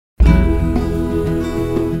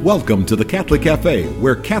Welcome to the Catholic Cafe,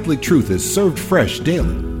 where Catholic truth is served fresh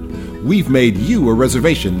daily. We've made you a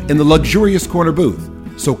reservation in the luxurious corner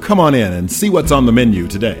booth, so come on in and see what's on the menu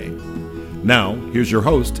today. Now, here's your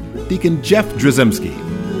host, Deacon Jeff Drzymski.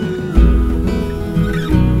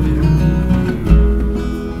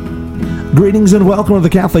 Greetings and welcome to the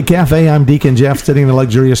Catholic Cafe. I'm Deacon Jeff, sitting in the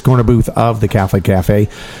luxurious corner booth of the Catholic Cafe,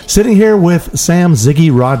 sitting here with Sam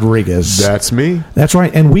Ziggy Rodriguez. That's me. That's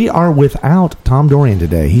right, and we are without Tom Dorian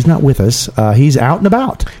today. He's not with us. He's out and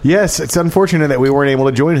about. Yes, it's unfortunate that we weren't able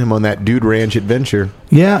to join him on that Dude Ranch adventure.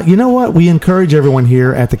 Yeah, you know what? We encourage everyone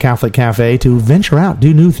here at the Catholic Cafe to venture out,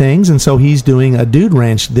 do new things, and so he's doing a Dude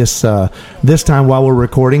Ranch this time while we're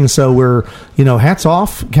recording. So we're, hats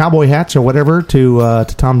off, cowboy hats or whatever to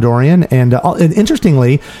Tom Dorian. And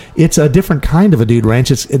interestingly, it's a different kind of a Dude Ranch.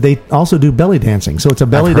 They also do belly dancing, so it's a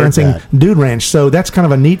belly dancing Dude Ranch. So that's kind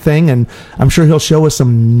of a neat thing, and I'm sure he'll show us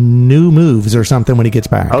some new moves or something when he gets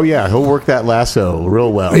back. Oh yeah, he'll work that lasso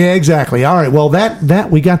real well. Yeah, exactly. All right, well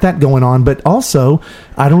that we got that going on, but also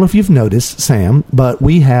I don't know if you've noticed, Sam, but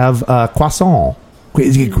we have croissant.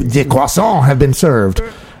 The croissants have been served,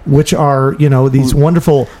 which are these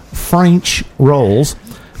wonderful French rolls.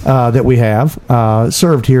 That we have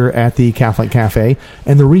served here at the Catholic Cafe.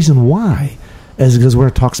 And the reason why is because we're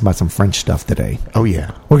going to talk about some French stuff today. Oh, yeah.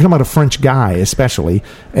 We're talking about a French guy, especially,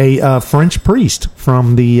 a French priest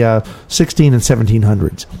from the 16 and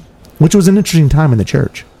 1700s, which was an interesting time in the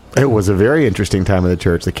church. It was a very interesting time in the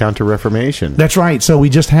church, the Counter-Reformation. That's right. So we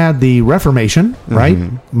just had the Reformation, right?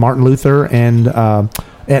 Mm-hmm. Martin Luther and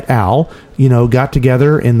et al., got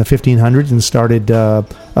together in the 1500s and started a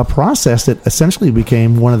process that essentially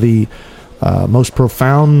became one of the most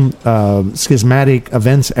profound schismatic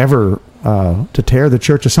events ever to tear the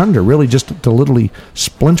church asunder, really just to literally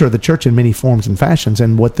splinter the church in many forms and fashions.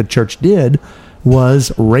 And what the church did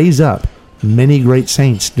was raise up many great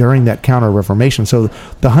saints during that Counter-Reformation. So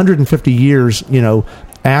the 150 years,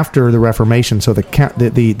 after the Reformation, so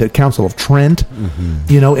the Council of Trent,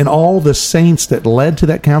 and all the saints that led to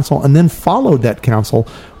that council and then followed that council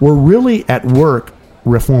were really at work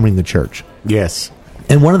reforming the church. Yes.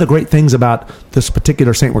 And one of the great things about this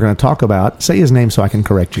particular saint we're going to talk about, say his name so I can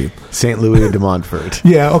correct you. Saint Louis de Montfort.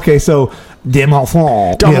 Yeah, okay, so de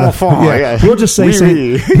Montfort. Yeah. We'll just say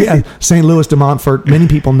Saint Louis de Montfort. Many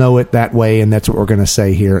people know it that way, and that's what we're going to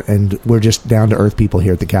say here. And we're just down-to-earth people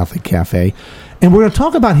here at the Catholic Cafe. And we're going to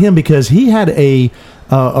talk about him because he had a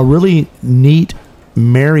really neat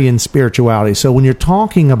Marian spirituality. So when you're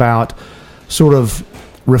talking about sort of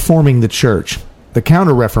reforming the church, the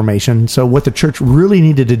Counter-Reformation, so what the church really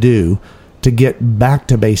needed to do to get back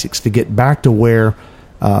to basics, to get back to where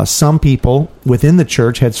some people within the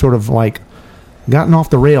church had sort of like gotten off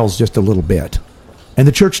the rails just a little bit. And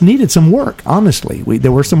the church needed some work, honestly.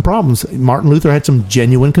 There were some problems. Martin Luther had some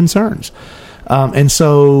genuine concerns. And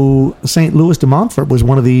so St. Louis de Montfort was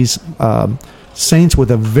one of these saints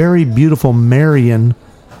with a very beautiful Marian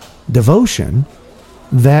devotion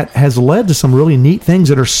that has led to some really neat things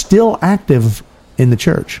that are still active in the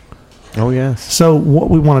church. Oh, yes. So what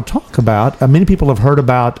we want to talk about, many people have heard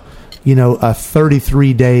about, a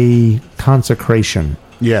 33-day consecration.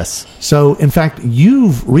 Yes. So, in fact,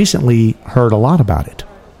 you've recently heard a lot about it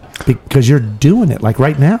because you're doing it, like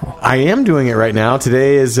right now. I am doing it right now.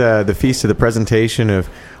 Today is the Feast of the Presentation of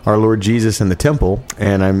our Lord Jesus in the Temple,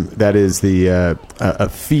 and that is the a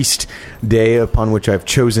feast day upon which I've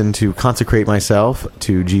chosen to consecrate myself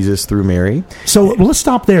to Jesus through Mary. So let's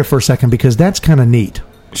stop there for a second because that's kind of neat.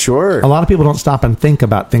 Sure. A lot of people don't stop and think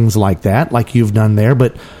about things like that, like you've done there,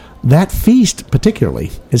 but that feast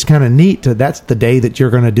particularly is kind of neat. That's the day that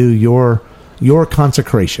you're going to do your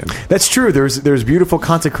consecration. That's true. There's beautiful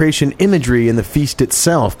consecration imagery in the feast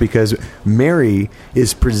itself because Mary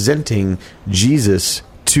is presenting Jesus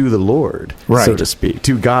to the Lord, right, so to speak,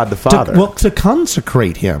 to God the Father. To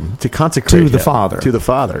consecrate him. To consecrate the Father. To the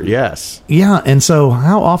Father, yes. Yeah, and so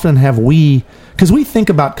how often have we... Because we think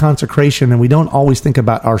about consecration and we don't always think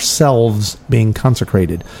about ourselves being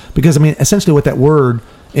consecrated. Because, essentially what that word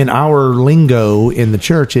in our lingo in the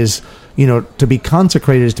church is, to be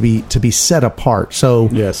consecrated is to be set apart. So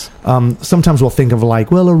yes. Sometimes we'll think of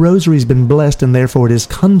like, well, a rosary's been blessed and therefore it is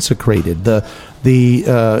consecrated.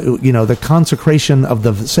 The consecration of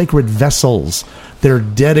the sacred vessels that are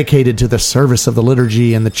dedicated to the service of the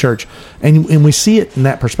liturgy and the church. And we see it in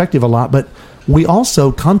that perspective a lot, but we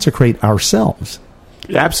also consecrate ourselves.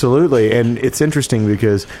 Absolutely. And it's interesting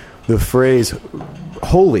because the phrase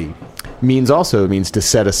holy means to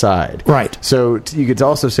set aside. Right. So you could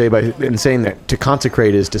also say in saying that to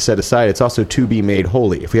consecrate is to set aside, it's also to be made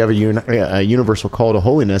holy. If we have a universal call to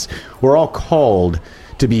holiness, we're all called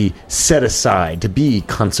to be set aside, to be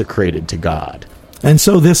consecrated to God. And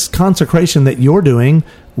so this consecration that you're doing,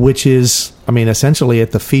 which is, essentially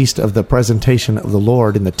at the feast of the presentation of the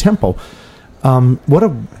Lord in the temple, what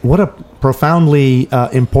a profoundly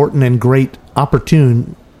important and great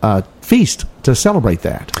opportune feast to celebrate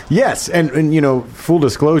that. Yes, and full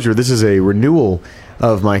disclosure, this is a renewal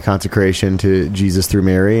of my consecration to Jesus through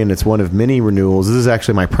Mary, and it's one of many renewals. This is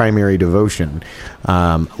actually my primary devotion.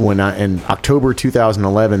 In October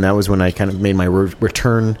 2011, that was when I kind of made my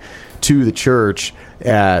return to the church.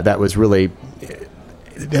 That was really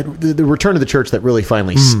the return to the church that really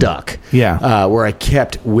finally stuck. Yeah, where I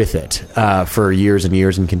kept with it for years and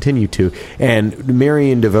years and continue to. And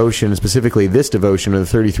Marian devotion, specifically this devotion of the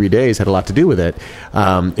 33 days, had a lot to do with it.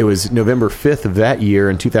 It was November 5th of that year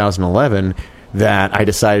in 2011 that I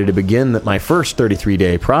decided to begin my first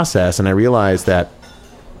 33-day process, and I realized that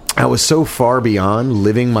I was so far beyond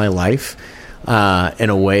living my life in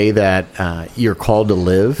a way that you're called to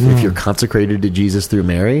live if you're consecrated to Jesus through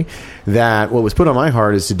Mary, that what was put on my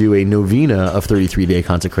heart is to do a novena of 33-day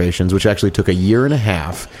consecrations, which actually took a year and a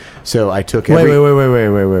half. So I took Wait.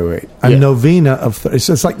 A novena of...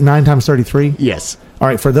 so it's like 9 times 33? Yes. All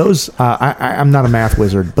right, for those... I'm not a math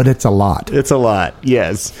wizard, but it's a lot. It's a lot,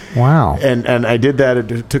 yes. Wow. And I did that.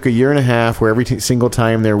 It took a year and a half where every single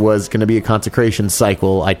time there was going to be a consecration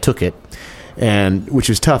cycle, I took it. And which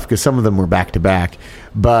was tough because some of them were back to back,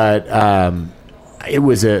 but it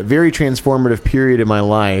was a very transformative period in my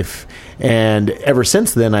life. And ever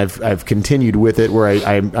since then, I've continued with it, where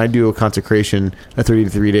I do a consecration, a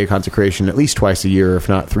 33-day consecration, at least twice a year, if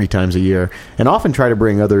not 3 times a year, and often try to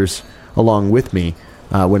bring others along with me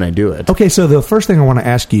when I do it. Okay, so the first thing I want to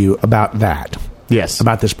ask you about that. Yes.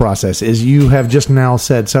 About this process is you have just now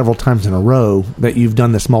said several times in a row that you've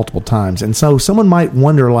done this multiple times, and so someone might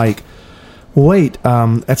wonder, like, wait,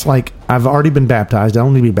 that's like I've already been baptized. I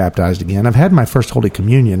don't need to be baptized again. I've had my first Holy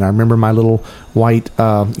Communion. I remember my little white,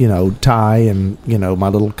 tie and, my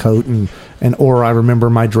little coat or I remember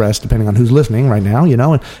my dress, depending on who's listening right now, and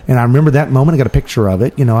I remember that moment. I got a picture of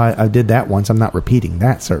it. I did that once. I'm not repeating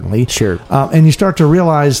that, certainly. Sure. And you start to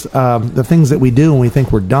realize the things that we do when we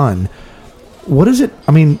think we're done. What is it?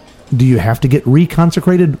 Do you have to get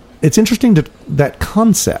reconsecrated? It's interesting that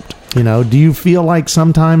concept, do you feel like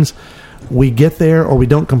sometimes we get there, or we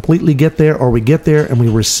don't completely get there, or we get there and we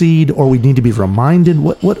recede, or we need to be reminded?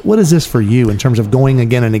 What is this for you in terms of going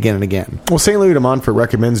again and again and again? Well, Saint Louis de Montfort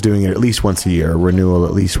recommends doing it at least once a year, a renewal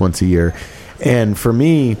at least once a year. And for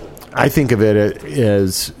me, I think of it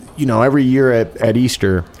as, every year at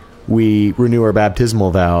Easter, we renew our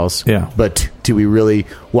baptismal vows. Yeah. But do we really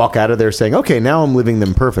walk out of there saying, okay, now I'm living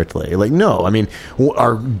them perfectly? Like, no.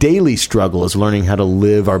 Our daily struggle is learning how to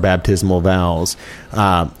live our baptismal vows.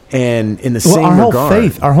 And in the same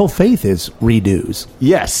regard... Our whole faith is redos.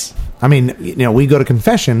 Yes. We go to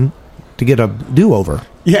confession to get a do-over.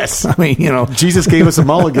 Yes. Jesus gave us a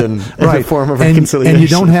mulligan in the form of reconciliation.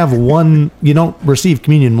 And you don't receive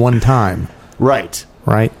communion one time. Right.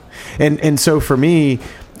 Right. And so for me...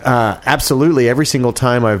 absolutely. Every single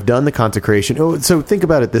time I've done the consecration. So think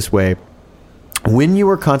about it this way. When you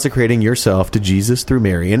are consecrating yourself to Jesus through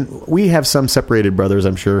Mary, and we have some separated brothers,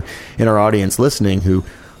 I'm sure, in our audience listening who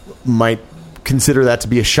might consider that to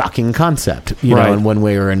be a shocking concept, in one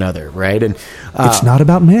way or another, right? And it's not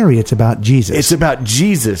about Mary, it's about Jesus. It's about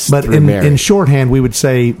Jesus but through Mary. In shorthand, we would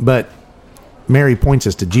say, but Mary points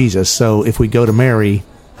us to Jesus, so if we go to Mary...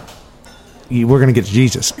 we're going to get to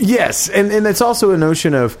Jesus. Yes, and that's also a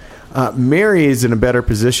notion of Mary is in a better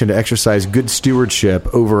position to exercise good stewardship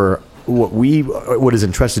over what is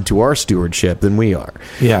entrusted to our stewardship than we are.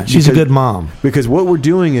 Yeah, she's a good mom. Because what we're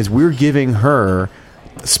doing is we're giving her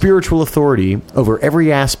spiritual authority over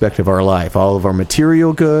every aspect of our life, all of our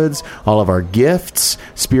material goods, all of our gifts,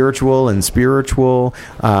 spiritual,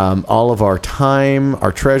 all of our time,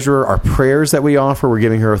 our treasure, our prayers that we offer. We're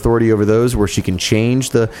giving her authority over those, where she can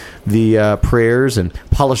change the prayers and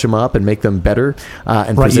polish them up and make them better.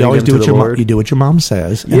 And right, you always do what you do what your mom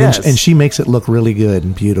says, yes. And she makes it look really good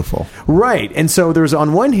and beautiful. Right, and so there's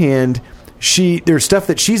on one hand. There's stuff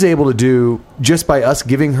that she's able to do just by us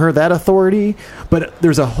giving her that authority, but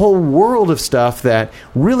there's a whole world of stuff that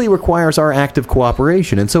really requires our active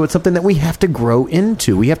cooperation, and so it's something that we have to grow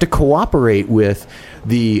into. We have to cooperate with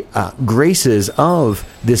the graces of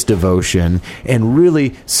this devotion and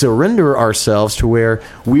really surrender ourselves to where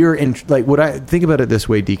we're in. Like, what I think about it this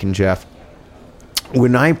way, Deacon Jeff.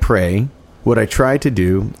 When I pray, what I try to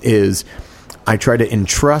do is I try to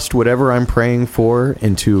entrust whatever I'm praying for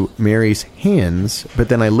into Mary's hands, but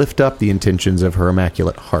then I lift up the intentions of her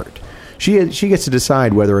Immaculate Heart. She gets to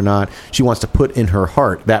decide whether or not she wants to put in her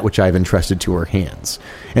heart that which I've entrusted to her hands.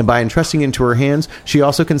 And by entrusting into her hands, she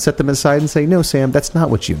also can set them aside and say, no, Sam, that's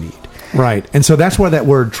not what you need. Right. And so that's where that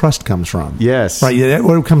word trust comes from. Yes. Right. That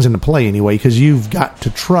word comes into play anyway, because you've got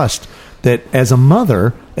to trust that as a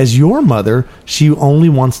mother, as your mother, she only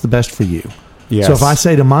wants the best for you. Yes. So if I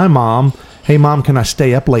say to my mom, hey, Mom, can I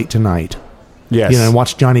stay up late tonight? Yes. And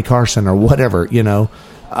watch Johnny Carson or whatever,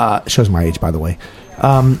 shows my age, by the way.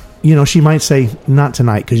 She might say, not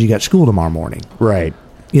tonight because you got school tomorrow morning. Right.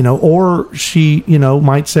 Or she,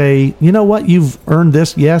 might say, you know what, you've earned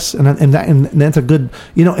this, yes, and that's a good,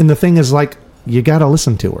 and the thing is, like, you got to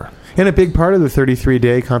listen to her. And a big part of the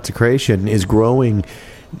 33-day consecration is growing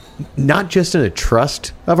not just in a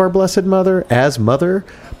trust of our Blessed Mother as mother,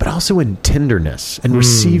 but also in tenderness and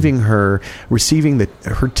receiving her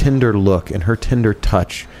tender look and her tender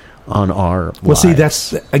touch on our lives. Well, see,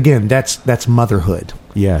 that's motherhood.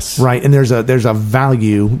 Yes. Right. And there's a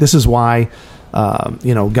value. This is why,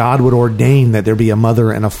 God would ordain that there be a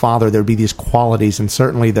mother and a father. There'd be these qualities, and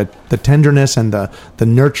certainly the tenderness and the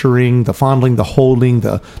nurturing, the fondling, the holding,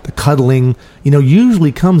 the cuddling,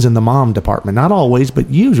 usually comes in the mom department. Not always, but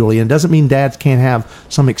usually. And it doesn't mean dads can't have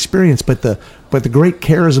some experience, but the great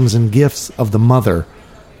charisms and gifts of the mother,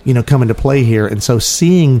 come into play here. And so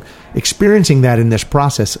experiencing that in this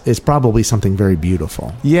process is probably something very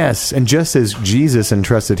beautiful. Yes. And just as Jesus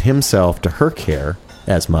entrusted himself to her care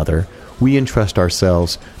as mother, we entrust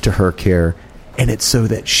ourselves to her care, and it's so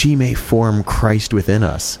that she may form Christ within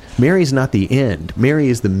us. Mary's not the end. Mary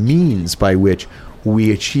is the means by which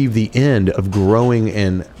we achieve the end of growing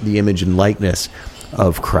in the image and likeness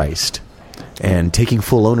of Christ and taking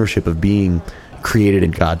full ownership of being created in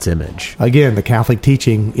God's image. Again, the Catholic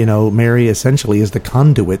teaching, Mary essentially is the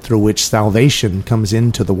conduit through which salvation comes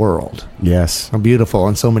into the world. Yes. Beautiful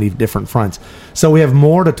on so many different fronts. So we have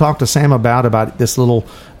more to talk to Sam about this little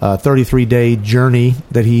 33-day journey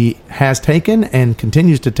that he has taken and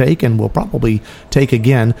continues to take and will probably take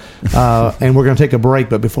again. And we're going to take a break.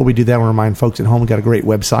 But before we do that, I want to remind folks at home, we've got a great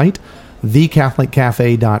website,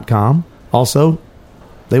 thecatholiccafe.com. Also,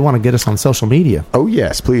 they want to get us on social media. Oh,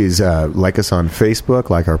 yes. Please like us on Facebook,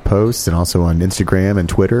 like our posts, and also on Instagram and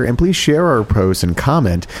Twitter. And please share our posts and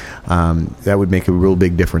comment. That would make a real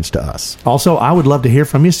big difference to us. Also, I would love to hear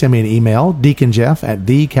from you. Send me an email,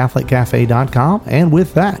 deaconjeff@thecatholiccafe.com. And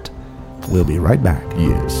with that, we'll be right back.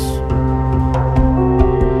 Yes.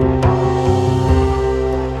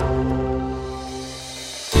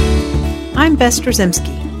 I'm Bess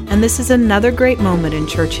Drzymski, and this is another great moment in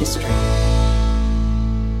church history.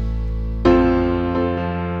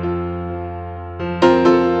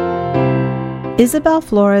 Isabel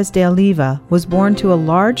Flores de Oliva was born to a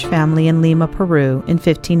large family in Lima, Peru in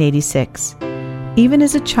 1586. Even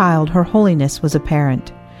as a child, her holiness was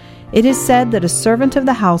apparent. It is said that a servant of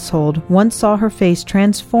the household once saw her face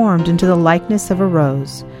transformed into the likeness of a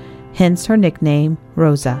rose, hence her nickname,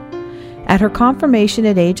 Rosa. At her confirmation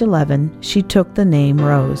at age 11, she took the name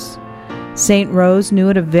Rose. Saint Rose knew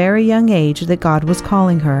at a very young age that God was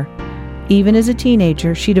calling her. Even as a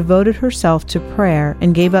teenager, she devoted herself to prayer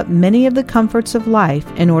and gave up many of the comforts of life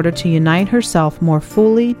in order to unite herself more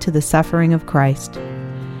fully to the suffering of Christ.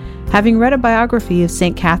 Having read a biography of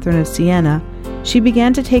St. Catherine of Siena, she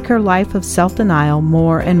began to take her life of self-denial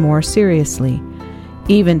more and more seriously,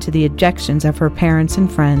 even to the objections of her parents and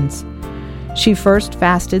friends. She first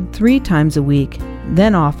fasted 3 times a week,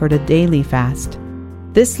 then offered a daily fast.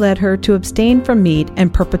 This led her to abstain from meat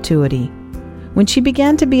in perpetuity. When she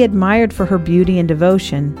began to be admired for her beauty and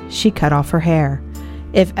devotion, she cut off her hair.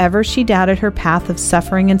 If ever she doubted her path of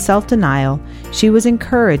suffering and self-denial, she was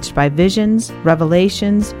encouraged by visions,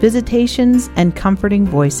 revelations, visitations, and comforting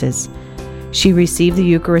voices. She received the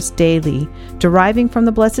Eucharist daily, deriving from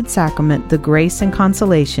the Blessed Sacrament the grace and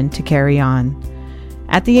consolation to carry on.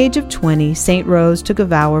 At the age of 20, St. Rose took a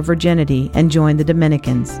vow of virginity and joined the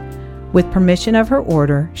Dominicans. With permission of her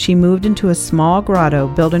order, she moved into a small grotto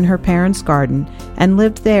built in her parents' garden and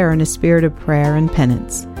lived there in a spirit of prayer and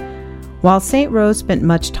penance. While St. Rose spent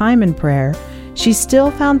much time in prayer, she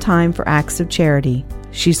still found time for acts of charity.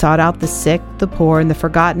 She sought out the sick, the poor, and the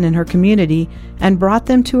forgotten in her community and brought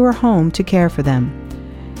them to her home to care for them.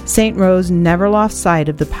 St. Rose never lost sight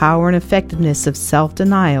of the power and effectiveness of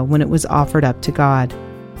self-denial when it was offered up to God.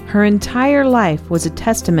 Her entire life was a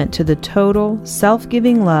testament to the total,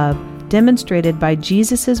 self-giving love demonstrated by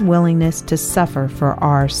Jesus' willingness to suffer for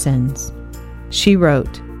our sins. She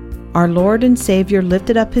wrote, "Our Lord and Savior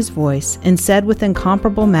lifted up his voice and said with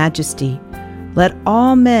incomparable majesty, 'Let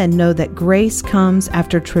all men know that grace comes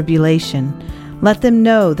after tribulation. Let them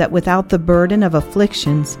know that without the burden of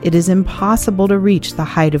afflictions, it is impossible to reach the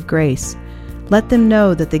height of grace. Let them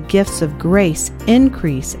know that the gifts of grace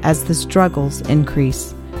increase as the struggles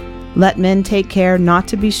increase. Let men take care not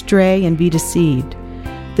to be stray and be deceived.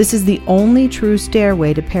 This is the only true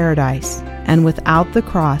stairway to paradise, and without the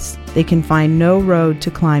cross, they can find no road to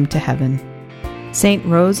climb to heaven. Saint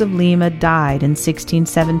Rose of Lima died in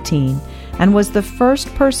 1617 and was the first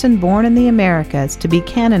person born in the Americas to be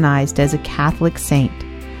canonized as a Catholic saint.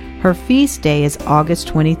 Her feast day is August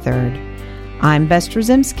 23rd. I'm Bess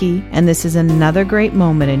Drzymski, and this is another great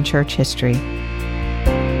moment in church history.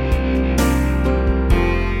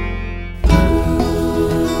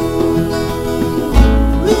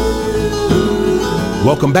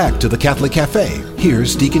 Welcome back to the Catholic Cafe.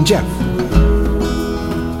 Here's Deacon Jeff.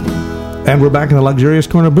 And we're back in the luxurious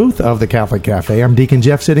corner booth of the Catholic Cafe. I'm Deacon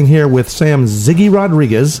Jeff, sitting here with Sam Ziggy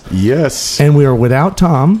Rodriguez. Yes. And we are without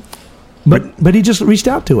Tom, but he just reached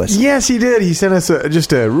out to us. Yes, he did. He sent us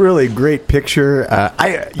just a really great picture.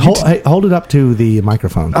 Hold it up to the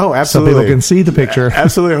microphone. Oh, absolutely. So people can see the picture.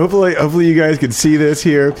 Absolutely. Hopefully you guys can see this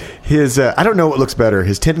here. His, I don't know what looks better,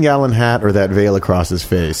 his 10-gallon hat or that veil across his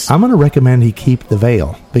face. I'm going to recommend he keep the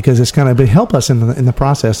veil because it's going to help us in the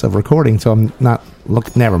process of recording. So I'm not...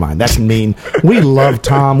 Look, never mind. That's mean. We love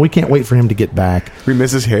Tom. We can't wait for him to get back. We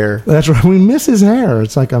miss his hair. That's right. We miss his hair.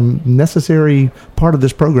 It's like a necessary part of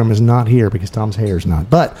this program is not here because Tom's hair is not.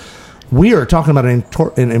 But we are talking about a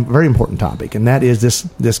very important topic, and that is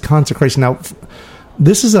this consecration. Now,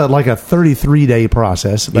 this is like a 33-day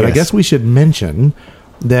process, but yes. I guess we should mention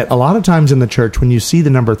that a lot of times in the church, when you see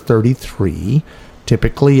the number 33,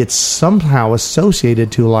 typically it's somehow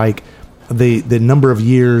associated to like the number of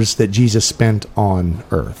years that Jesus spent on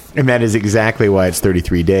earth. And that is exactly why it's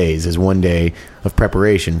 33 days, is one day of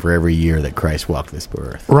preparation for every year that Christ walked this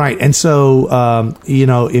earth. Right. And so,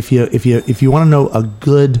 if you want to know a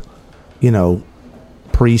good,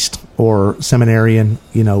 priest or seminarian,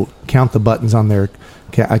 count the buttons on their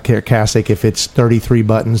cassock. If it's 33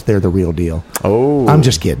 buttons, they're the real deal. Oh. I'm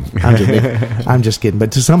just kidding. I'm just kidding.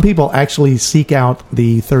 But to some people actually seek out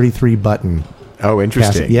the 33 button. Oh,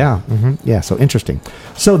 interesting. Yeah. Mm-hmm. Yeah. So interesting.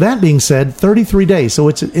 So that being said, 33 days. So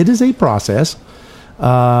it is a process.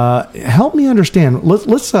 Help me understand.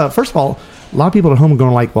 Let's first of all, a lot of people at home are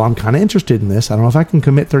going like, well, I'm kind of interested in this. I don't know if I can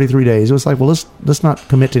commit 33 days. It was like, well, let's not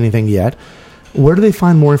commit to anything yet. Where do they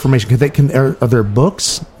find more information? Are there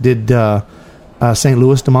books? Did Saint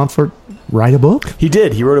Louis de Montfort write a book? He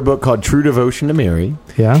did. He wrote a book called True Devotion to Mary.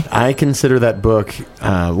 Yeah. I consider that book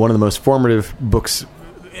one of the most formative books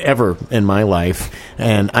ever in my life,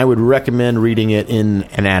 and I would recommend reading it in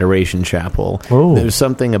an adoration chapel. Oh. There's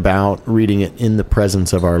something about reading it in the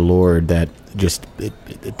presence of our Lord that just it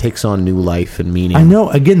takes on new life and meaning. I know,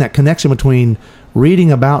 again, that connection between reading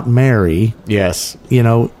about Mary, yes,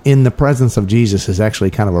 in the presence of Jesus is actually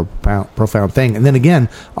kind of a profound thing. And then again,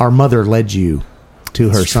 our mother led you to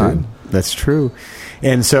her son. That's true.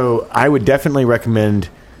 And so I would definitely recommend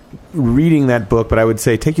reading that book, but I would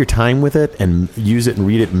say take your time with it and use it and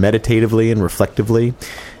read it meditatively and reflectively.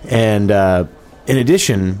 And in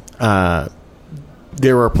addition,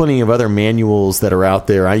 there are plenty of other manuals that are out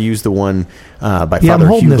there. I use the one by Father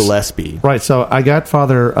Hugh Gillespie. Right, so I got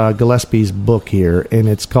Father Gillespie's book here, and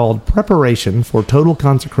it's called Preparation for Total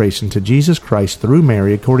Consecration to Jesus Christ Through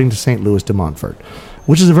Mary, according to Saint Louis de Montfort,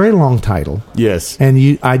 which is a very long title. Yes.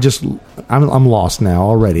 And I'm lost now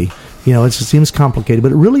already. It seems complicated,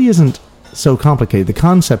 but it really isn't so complicated. The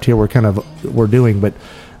concept here we're doing, but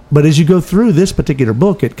as you go through this particular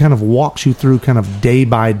book, it kind of walks you through kind of day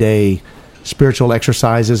by day spiritual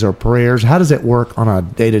exercises or prayers. How does it work on a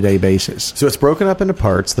day-to-day basis? So it's broken up into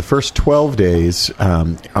parts. The first 12 days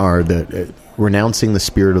are the renouncing the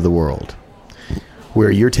spirit of the world, where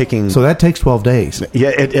you're taking... So that takes 12 days. Yeah,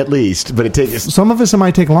 at least. But it takes... Some of us, it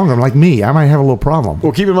might take longer. Like me, I might have a little problem.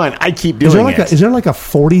 Well, keep in mind, I keep doing it. Is there like a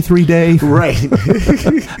 43-day? Right.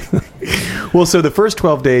 Well, so the first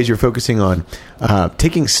 12 days, you're focusing on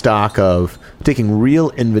taking stock of, taking real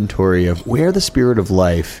inventory of where the spirit of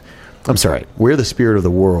life... where the spirit of the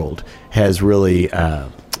world has really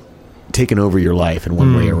taken over your life in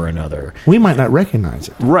one way or another. We might not recognize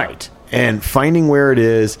it. Right. And finding where it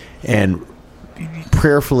is and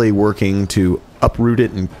prayerfully working to uproot it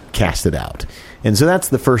and cast it out. And so that's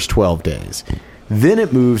the first 12 days. Then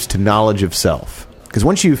it moves to knowledge of self. Because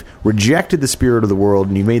once you've rejected the spirit of the world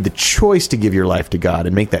and you made the choice to give your life to God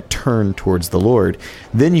and make that turn towards the Lord,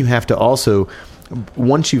 then you have to also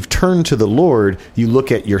once you've turned to the Lord, you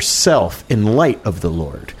look at yourself in light of the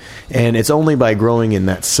Lord. And it's only by growing in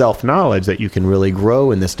that self-knowledge that you can really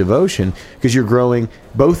grow in this devotion, because you're growing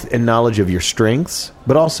both in knowledge of your strengths,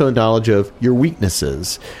 but also in knowledge of your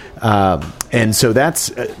weaknesses. And so that's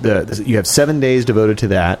you have 7 days devoted to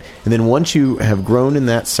that. And then once you have grown in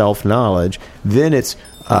that self-knowledge, then it's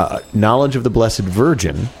knowledge of the Blessed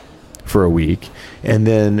Virgin for a week. And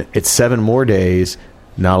then it's 7 more days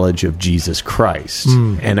knowledge of Jesus Christ.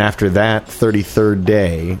 And after that 33rd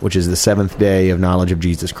day, which is the 7th day of knowledge of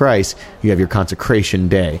Jesus Christ, you have your consecration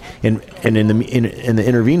day. And in the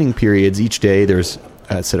intervening periods, each day there's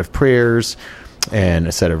a set of prayers and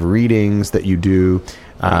a set of readings that you do.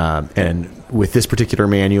 And with this particular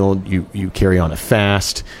manual, you carry on a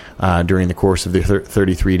fast during the course of the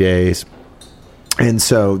 33 days. And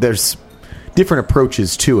so there's different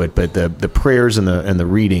approaches to it, but the prayers and the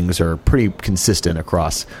readings are pretty consistent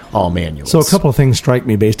across all manuals. So a couple of things strike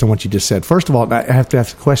me based on what you just said. First of all, I have to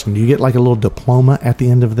ask a question. Do you get like a little diploma at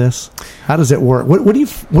the end of this? How does it work? What do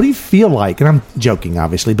you feel like? And I'm joking,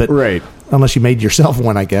 obviously, but right. Unless you made yourself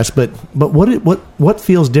one, I guess. But what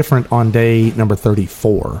feels different on day number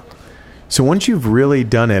 34? So once you've really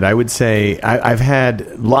done it, I would say I've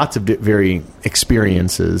had lots of varying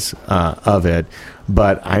experiences of it,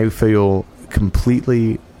 but I feel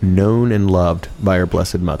completely known and loved by our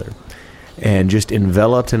Blessed Mother, and just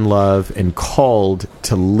enveloped in love and called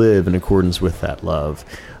to live in accordance with that love,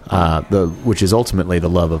 which is ultimately the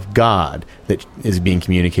love of God that is being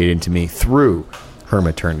communicated to me through her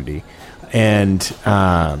maternity. And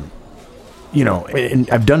and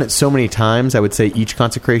I've done it so many times, I would say each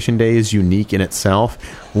consecration day is unique in itself.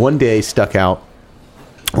 One day stuck out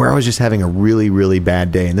where I was just having a really, really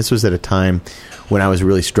bad day. And this was at a time when I was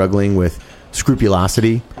really struggling with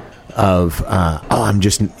scrupulosity of, I'm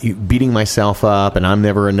just beating myself up and I'm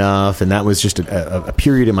never enough. And that was just a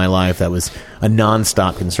period in my life that was a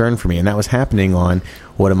nonstop concern for me. And that was happening on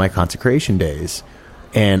one of my consecration days.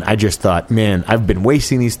 And I just thought, man, I've been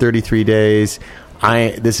wasting these 33 days.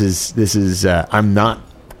 I'm not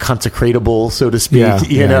consecratable, so to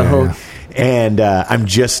speak, you know, and I'm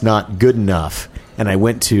just not good enough. And I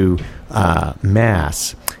went to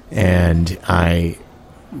Mass, and I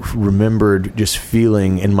remembered just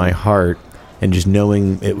feeling in my heart and just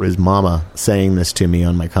knowing it was Mama saying this to me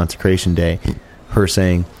on my consecration day, her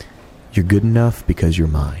saying, "You're good enough because you're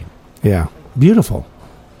mine." Yeah, beautiful.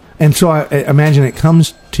 And so I imagine it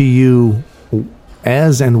comes to you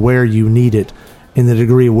as and where you need it, in the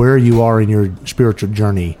degree where you are in your spiritual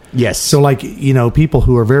journey. Yes. So like, people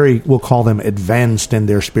who are we'll call them advanced in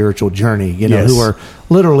their spiritual journey, yes. who are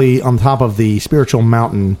literally on top of the spiritual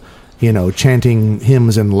mountain, chanting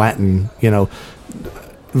hymns in Latin,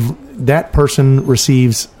 that person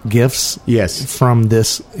receives gifts yes. from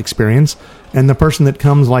this experience. And the person that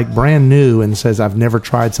comes like brand new and says, I've never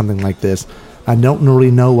tried something like this, I don't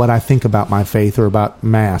really know what I think about my faith or about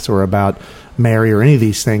Mass or about Mary or any of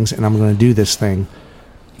these things, and I'm going to do this thing.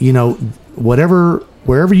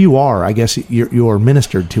 Wherever you are, I guess you're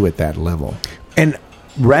ministered to at that level. And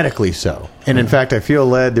radically so. And in fact, I feel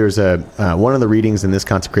led, there's one of the readings in this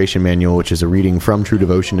consecration manual, which is a reading from True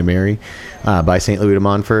Devotion to Mary by Saint Louis de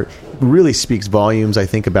Montfort, really speaks volumes, I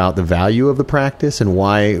think, about the value of the practice and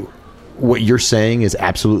why what you're saying is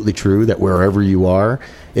absolutely true, that wherever you are,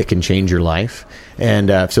 it can change your life.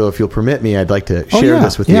 And so if you'll permit me, I'd like to share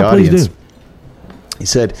this with the audience. Please do. He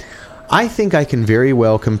said, I think I can very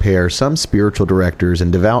well compare some spiritual directors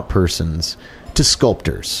and devout persons to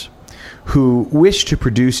sculptors who wish to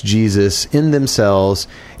produce Jesus in themselves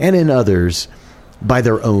and in others by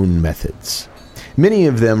their own methods. Many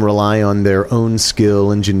of them rely on their own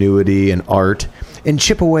skill, ingenuity, and art, and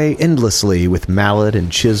chip away endlessly with mallet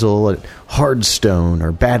and chisel at hard stone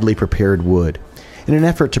or badly prepared wood in an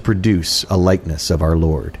effort to produce a likeness of our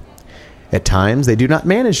Lord. At times, they do not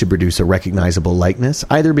manage to produce a recognizable likeness,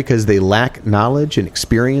 either because they lack knowledge and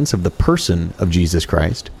experience of the person of Jesus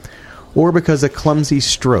Christ, or because a clumsy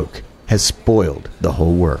stroke has spoiled the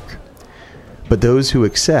whole work. But those who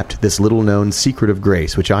accept this little-known secret of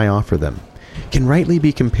grace which I offer them can rightly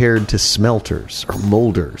be compared to smelters or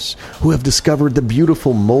molders who have discovered the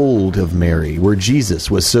beautiful mold of Mary, where Jesus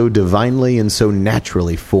was so divinely and so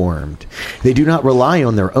naturally formed. They do not rely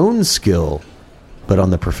on their own skill, but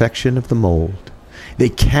on the perfection of the mold. They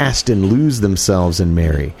cast and lose themselves in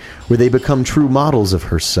Mary, where they become true models of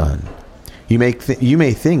her Son. You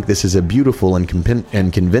may think this is a beautiful and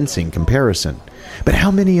convincing comparison, but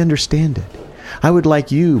how many understand it? I would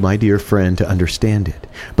like you, my dear friend, to understand it.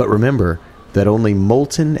 But remember, that only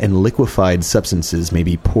molten and liquefied substances may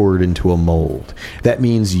be poured into a mold. That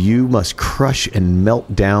means you must crush and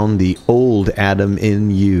melt down the old Adam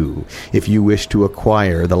in you if you wish to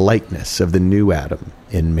acquire the likeness of the new Adam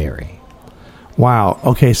in Mary. Wow.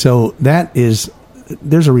 Okay, so there's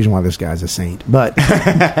a reason why this guy's a saint, but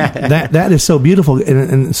that is so beautiful,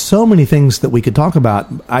 and so many things that we could talk about.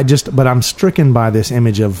 But I'm stricken by this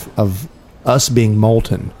image of us being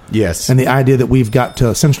molten. Yes. And the idea that we've got to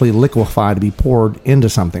essentially liquefy to be poured into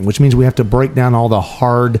something, which means we have to break down all the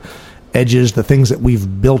hard edges, the things that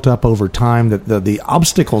we've built up over time, the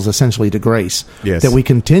obstacles essentially to grace. Yes. That we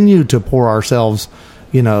continue to pour ourselves,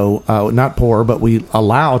 not pour, but we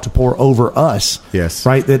allow to pour over us. Yes.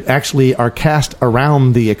 Right? That actually are cast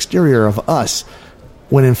around the exterior of us,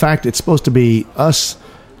 when in fact it's supposed to be us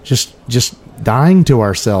just dying to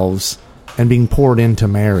ourselves and being poured into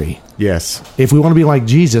Mary. Yes. If we want to be like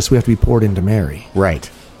Jesus, we have to be poured into Mary. Right.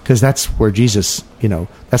 Because that's where Jesus,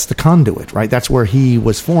 that's the conduit, right? That's where he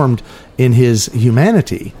was formed in his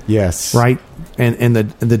humanity. Yes. Right? And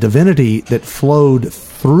the divinity that flowed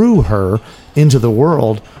through her into the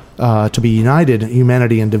world to be united,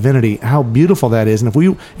 humanity and divinity. How beautiful that is. And if we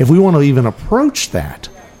want to even approach that,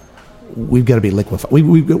 we've got to be liquefied.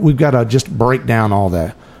 We've got to just break down all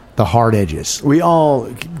the hard edges. We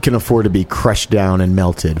all can afford to be crushed down and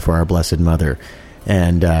melted for our Blessed Mother.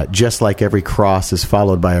 And just like every cross is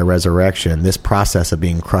followed by a resurrection, this process of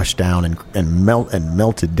being crushed down and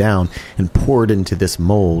melted down and poured into this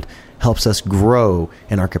mold helps us grow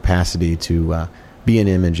in our capacity to be an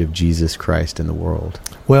image of Jesus Christ in the world.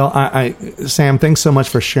 Well, Sam, thanks so much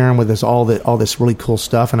for sharing with us all this really cool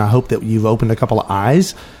stuff, and I hope that you've opened a couple of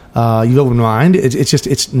eyes. You've opened my mind.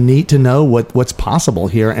 It's neat to know what's possible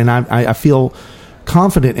here, and I feel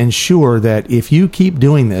confident and sure that if you keep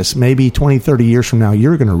doing this, maybe 20, 30 years from now,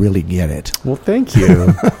 you're going to really get it. Well, thank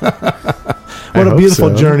you. What a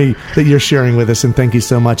beautiful journey that you're sharing with us, and thank you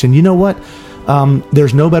so much. And you know what?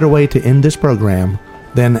 There's no better way to end this program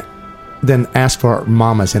than ask for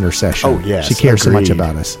Mama's intercession. Oh, yes. She cares so much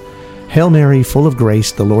about us. Hail Mary, full of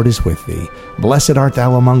grace, the Lord is with thee. Blessed art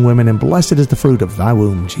thou among women, and blessed is the fruit of thy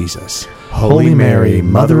womb, Jesus. Holy Mary,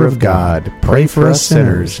 Mother of God, pray for us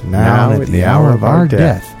sinners, now and at the hour of our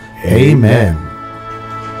death. Amen.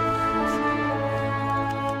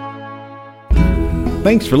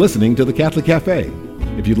 Thanks for listening to the Catholic Cafe.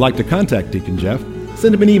 If you'd like to contact Deacon Jeff,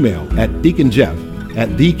 send him an email at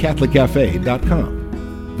deaconjeff@thecatholiccafe.com.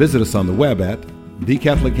 Visit us on the web at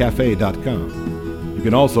thecatholiccafe.com. You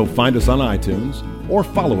can also find us on iTunes or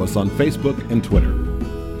follow us on Facebook and Twitter.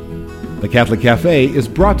 The Catholic Cafe is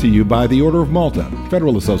brought to you by the Order of Malta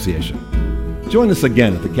Federal Association. Join us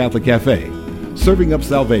again at the Catholic Cafe, serving up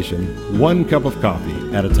salvation one cup of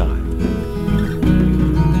coffee at a time.